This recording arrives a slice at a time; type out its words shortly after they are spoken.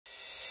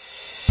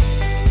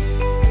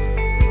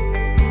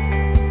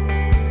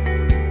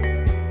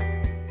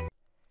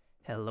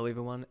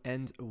everyone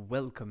and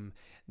welcome.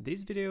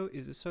 This video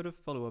is a sort of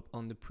follow-up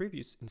on the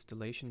previous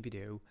installation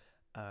video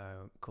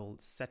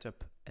called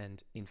Setup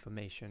and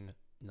Information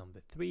number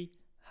 3,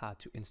 how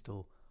to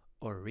install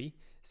Ori,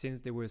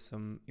 since there were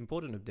some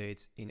important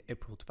updates in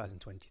April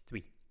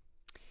 2023.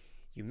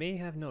 You may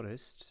have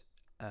noticed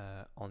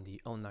on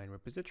the online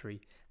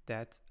repository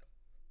that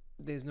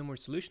there's no more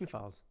solution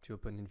files to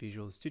open in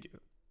Visual Studio.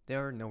 They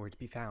are nowhere to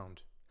be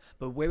found.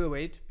 But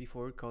wait,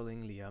 before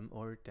calling Liam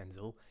or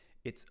Denzel,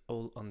 it's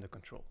all under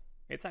control.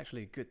 It's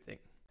actually a good thing.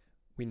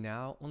 We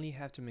now only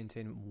have to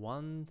maintain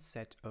one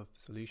set of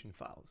solution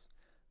files,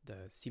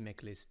 the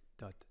CMake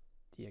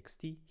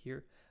list.txt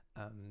here,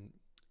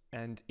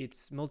 and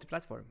it's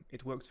multi-platform.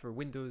 It works for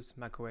Windows,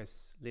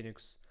 macOS,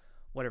 Linux,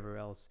 whatever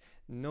else.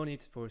 No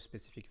need for a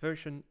specific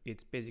version.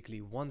 It's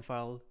basically one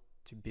file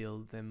to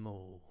build them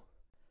all.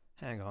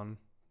 Hang on,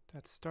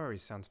 that story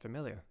sounds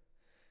familiar.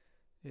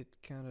 It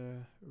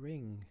kinda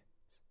rings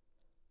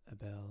a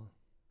bell.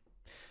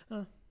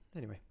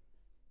 Anyway.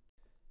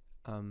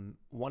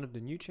 One of the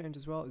new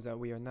changes as well is that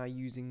we are now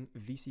using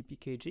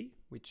vcpkg,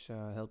 which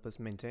help us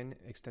maintain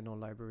external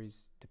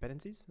libraries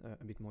dependencies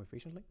a bit more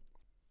efficiently.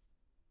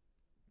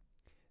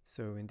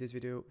 So in this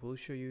video, we'll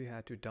show you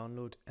how to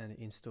download and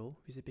install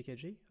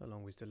vcpkg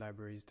along with the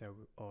libraries that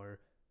are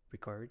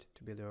required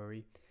to build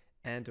Ori.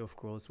 And of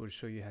course, we'll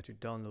show you how to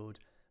download,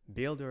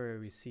 build Ori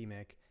with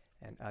CMake,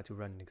 and how to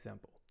run an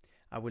example.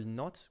 I will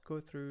not go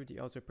through the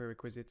other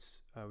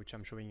prerequisites, which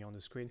I'm showing you on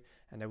the screen,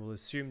 and I will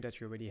assume that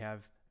you already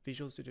have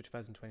Visual Studio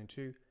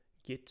 2022,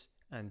 Git,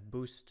 and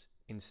Boost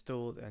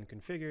installed and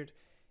configured.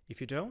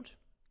 If you don't,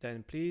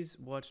 then please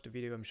watch the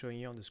video I'm showing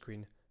you on the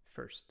screen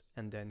first,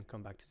 and then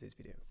come back to this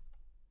video.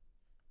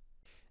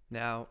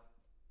 Now,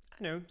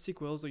 I know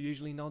sequels are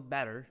usually not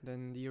better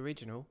than the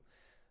original,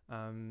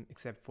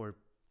 except for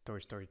Toy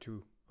Story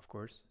 2, of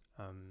course,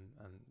 and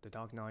The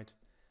Dark Knight,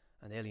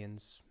 and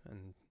Aliens,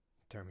 and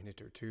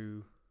Terminator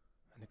 2,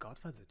 and The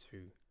Godfather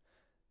 2,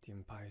 The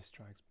Empire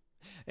Strikes.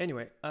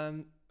 Anyway,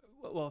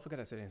 well, I forgot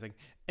I said anything.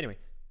 Anyway,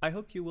 I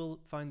hope you will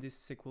find this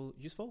sequel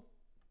useful.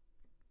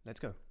 Let's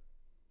go.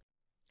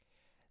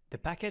 The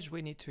package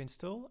we need to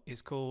install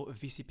is called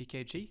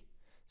vcpkg.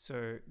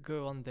 So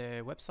go on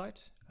their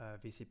website,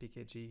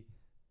 vcpkg.io.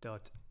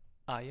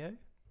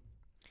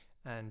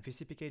 And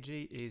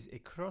vcpkg is a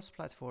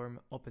cross-platform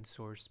open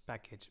source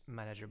package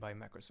manager by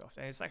Microsoft.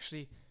 And it's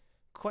actually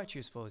quite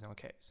useful in our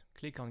case.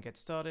 Click on Get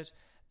Started,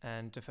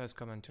 and the first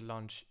command to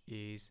launch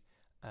is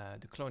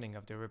the cloning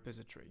of the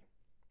repository.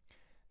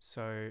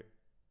 So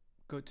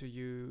go to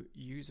your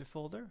user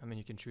folder. I mean,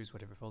 you can choose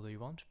whatever folder you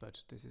want,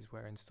 but this is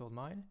where I installed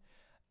mine.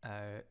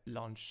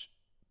 Launch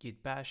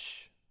git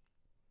bash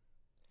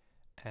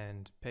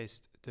and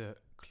paste the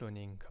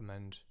cloning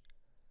command,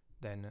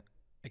 then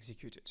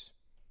execute it.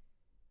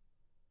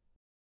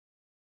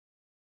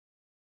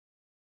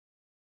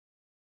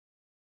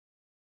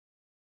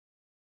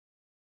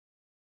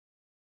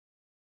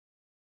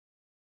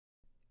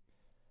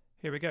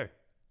 Here we go.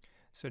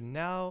 So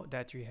now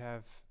that you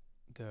have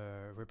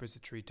the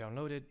repository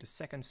downloaded, the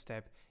second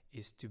step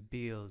is to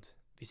build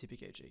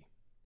vcpkg.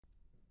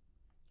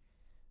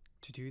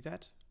 To do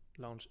that,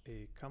 launch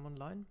a command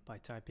line by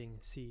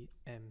typing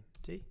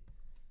cmd,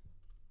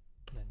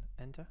 then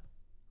enter.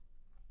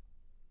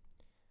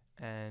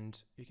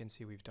 And you can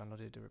see we've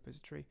downloaded the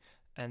repository,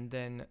 and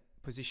then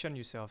position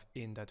yourself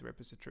in that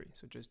repository.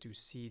 So just do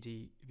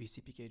cd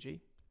vcpkg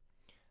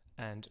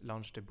and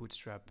launch the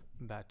bootstrap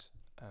bat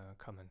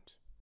command.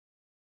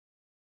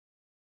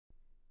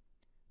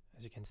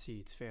 As you can see,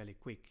 it's fairly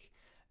quick.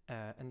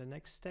 And the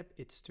next step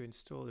is to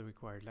install the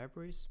required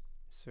libraries.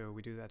 So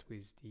we do that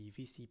with the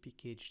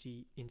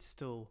vcpkg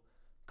install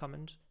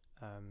command,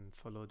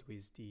 followed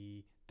with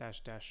the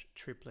 --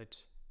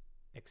 triplet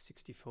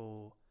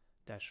x64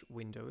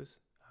 -windows.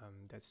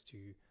 That's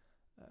to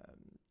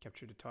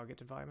capture the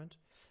target environment.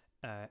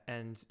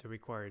 And the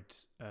required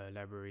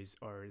libraries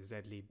are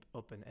zlib,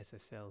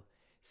 OpenSSL,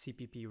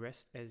 CPP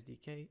REST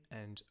SDK,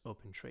 and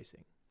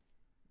OpenTracing.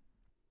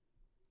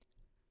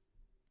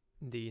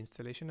 The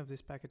installation of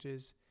these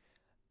packages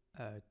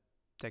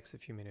takes a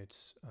few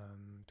minutes.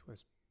 It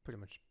was pretty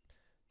much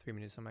 3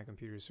 minutes on my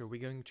computer, so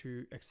we're going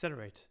to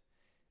accelerate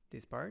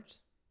this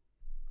part.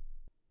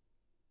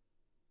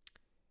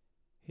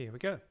 Here we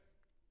go.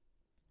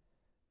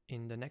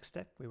 In the next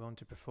step, we want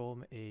to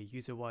perform a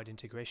user-wide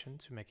integration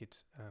to make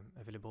it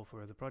available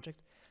for the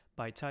project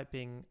by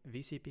typing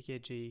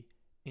vcpkg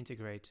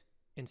integrate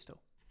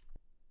install.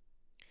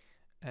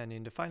 And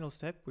in the final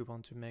step, we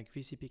want to make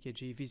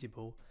vcpkg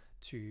visible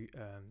to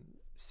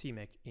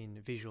CMake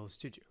in Visual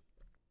Studio.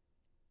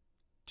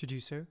 To do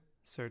so,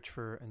 search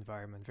for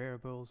environment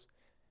variables,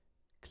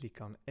 click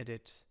on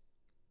edit,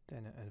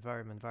 then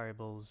environment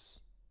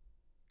variables,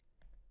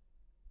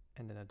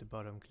 and then at the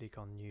bottom click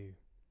on new.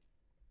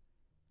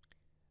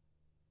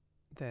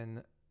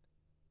 Then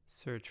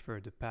search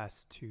for the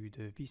path to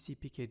the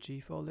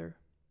vcpkg folder.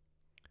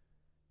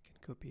 You can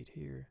copy it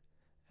here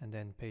and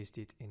then paste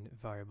it in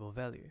variable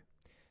value.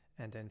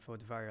 And then for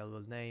the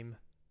variable name,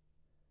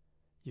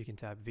 you can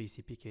type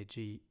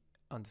vcpkg_.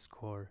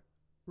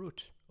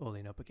 root, all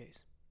in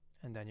uppercase,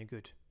 and then you're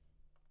good.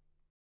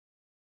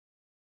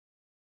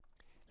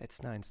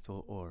 Let's now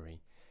install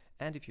ORI.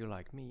 And if you're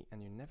like me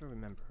and you never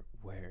remember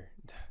where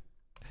the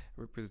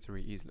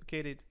repository is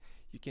located,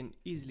 you can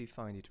easily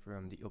find it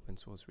from the open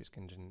source risk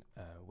engine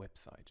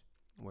website,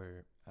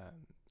 where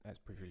as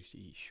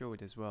previously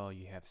showed as well,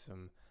 you have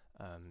some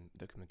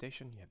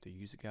documentation. You have the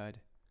user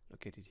guide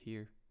located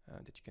here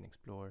that you can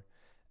explore,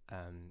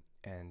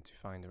 and to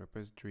find the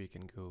repository you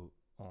can go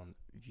on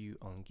view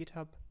on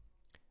GitHub,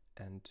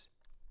 and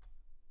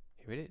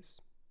here it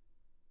is.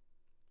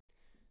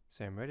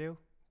 Same radio,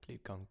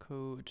 click on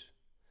code,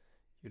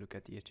 you look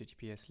at the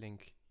HTTPS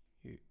link,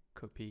 you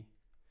copy,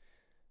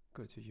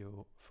 go to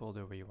your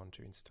folder where you want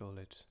to install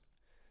it.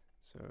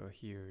 So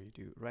here you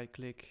do right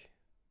click,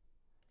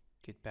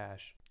 git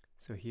bash.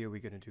 So here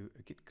we're going to do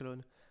a git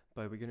clone,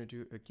 but we're going to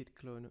do a git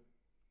clone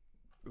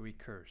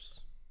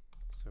recurse.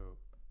 So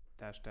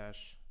dash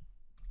dash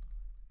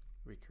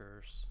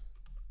recurse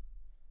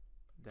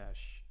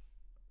dash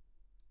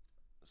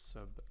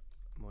sub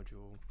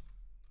module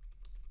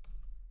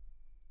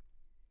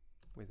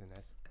with an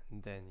S,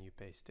 and then you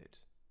paste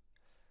it.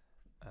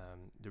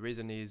 The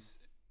reason is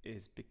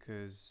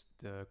because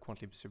the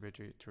quantlib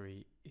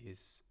subrepository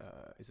is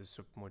a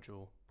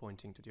submodule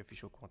pointing to the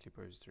official quantlib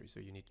repository, so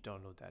you need to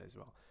download that as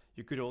well.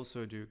 You could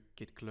also do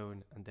git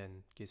clone and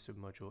then git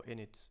submodule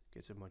init,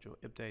 git submodule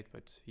update,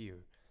 but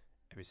here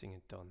everything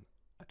is done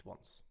at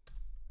once.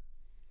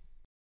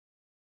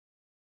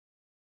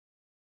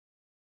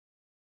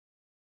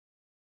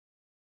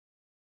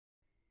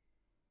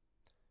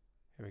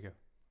 Here we go.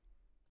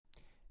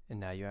 And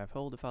now you have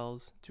all the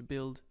files to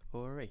build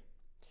ORI.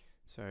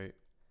 So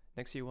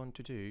next you want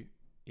to do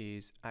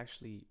is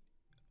actually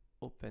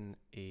open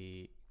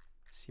a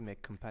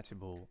CMake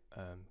compatible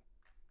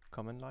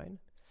command line.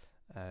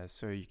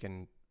 So you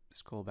can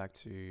scroll back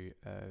to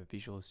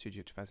Visual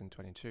Studio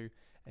 2022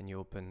 and you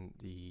open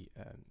the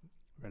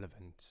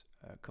relevant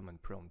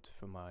command prompt.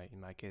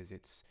 In my case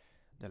it's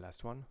the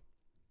last one.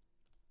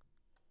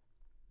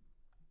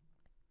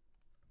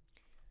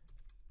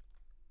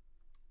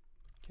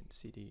 You can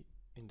cd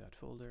in that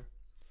folder,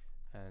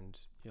 and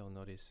you'll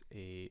notice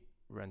a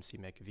run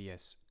CMake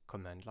vs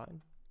command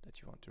line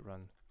that you want to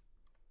run.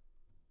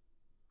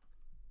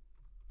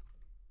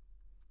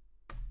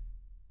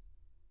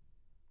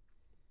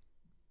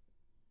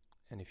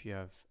 And if you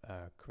have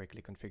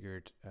correctly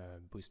configured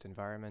boost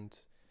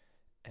environment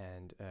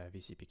and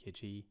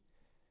vcpkg,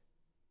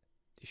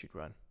 they should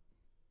run.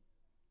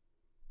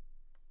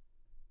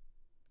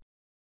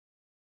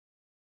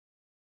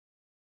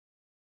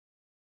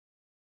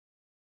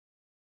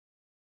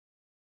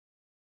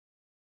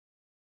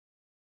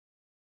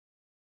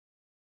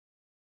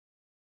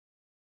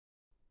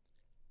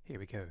 Here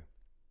we go.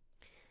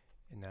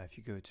 And now if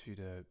you go to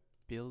the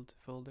build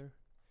folder,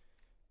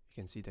 you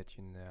can see that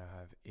you now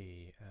have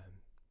a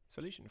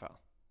solution file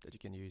that you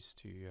can use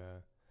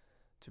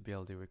to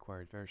build the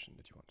required version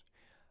that you want.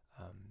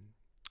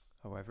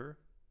 However,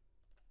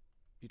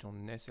 you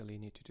don't necessarily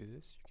need to do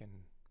this. You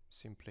can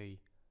simply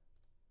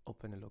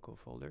open a local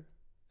folder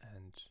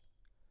and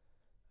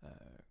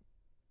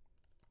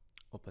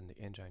open the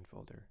engine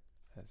folder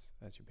as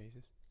your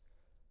basis.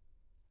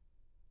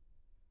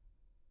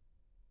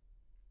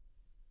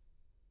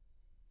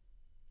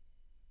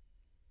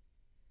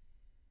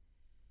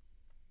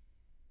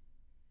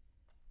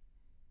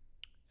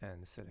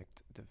 And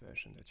select the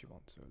version that you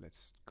want. So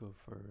let's go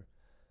for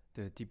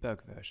the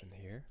debug version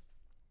here.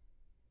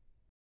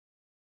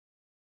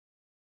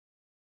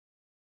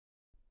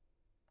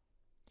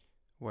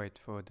 Wait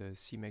for the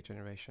CMake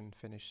generation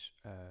finish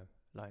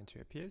line to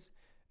appear,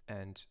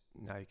 and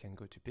now you can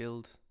go to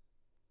build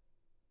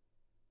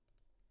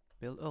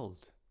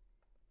old.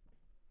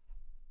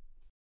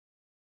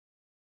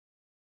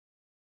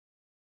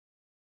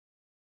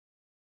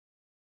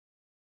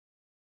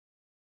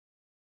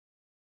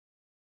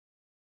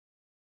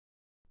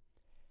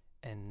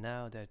 And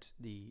now that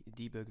the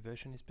debug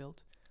version is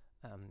built,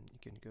 you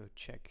can go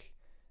check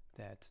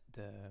that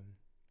the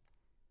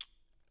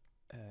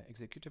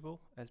executable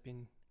has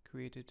been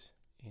created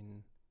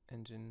in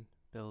engine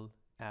build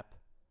app.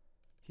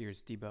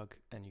 Here's debug,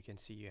 and you can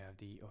see you have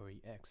the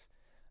ORIX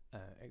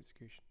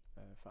execution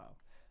file.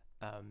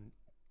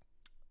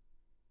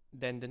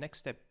 Then the next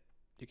step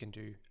you can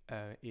do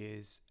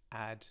is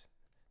add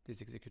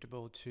this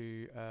executable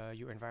to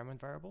your environment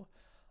variable.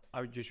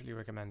 I would usually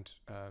recommend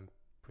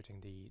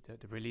putting the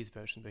release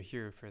version, but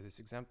here for this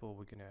example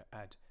we're gonna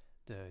add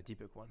the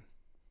debug one.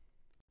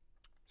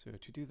 So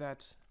to do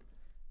that,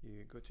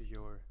 you go to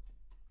your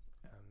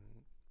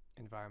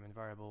environment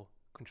variable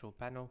control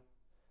panel,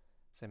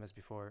 same as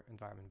before,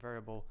 environment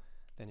variable,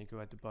 then you go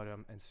at the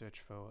bottom and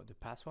search for the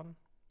pass one,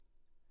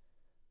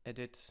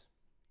 edit,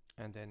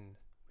 and then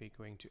we're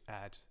going to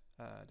add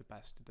the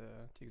pass to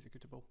the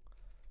executable.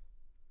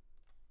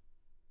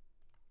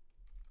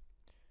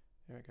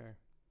 There we go.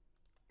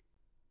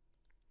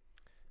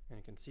 And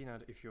you can see now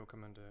that if you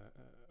open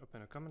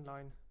a command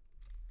line,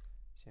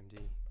 cmd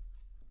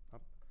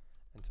up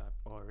and type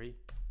ORI,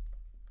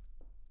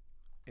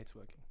 it's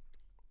working.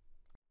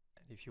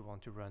 if you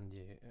want to run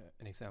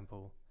an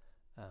example,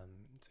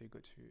 so you go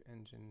to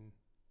engine,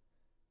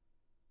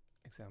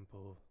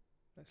 example,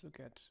 let's look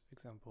at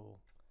example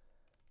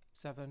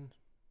 7,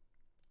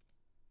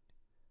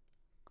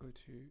 go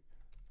to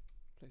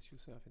place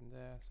yourself in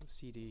there, so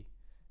cd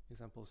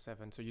example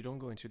 7, so you don't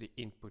go into the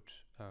input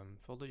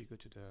folder, you go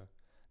to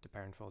the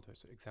parent folder,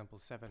 so example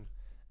 7,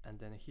 and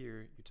then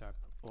here you type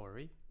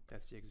ORI,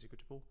 that's the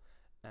executable,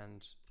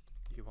 and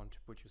you want to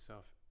put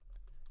yourself,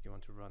 you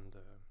want to run the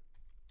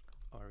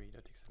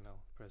ori.xml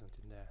present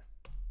in there,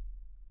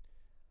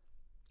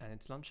 and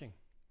it's launching.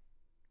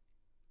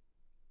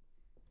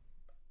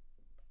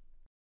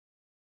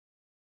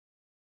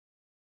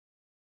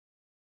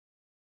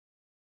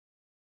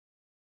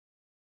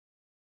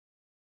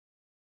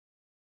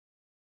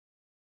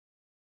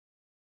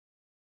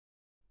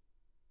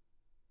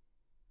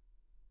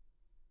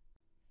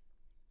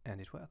 And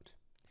it worked.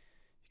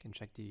 You can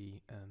check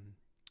the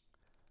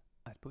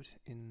output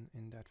in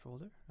that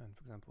folder, and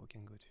for example we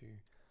can go to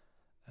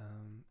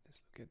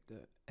let's look at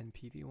the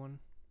NPV one,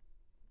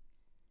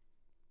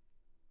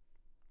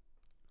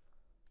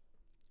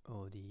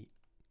 or the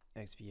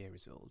XVA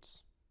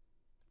results,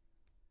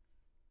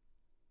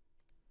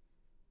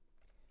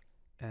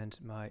 and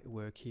my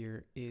work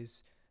here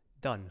is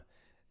done.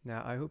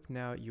 Now I hope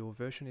now your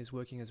version is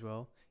working as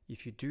well.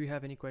 If you do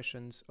have any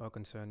questions or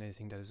concern,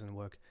 anything that doesn't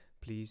work,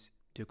 please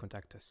do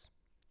contact us.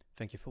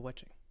 Thank you for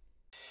watching.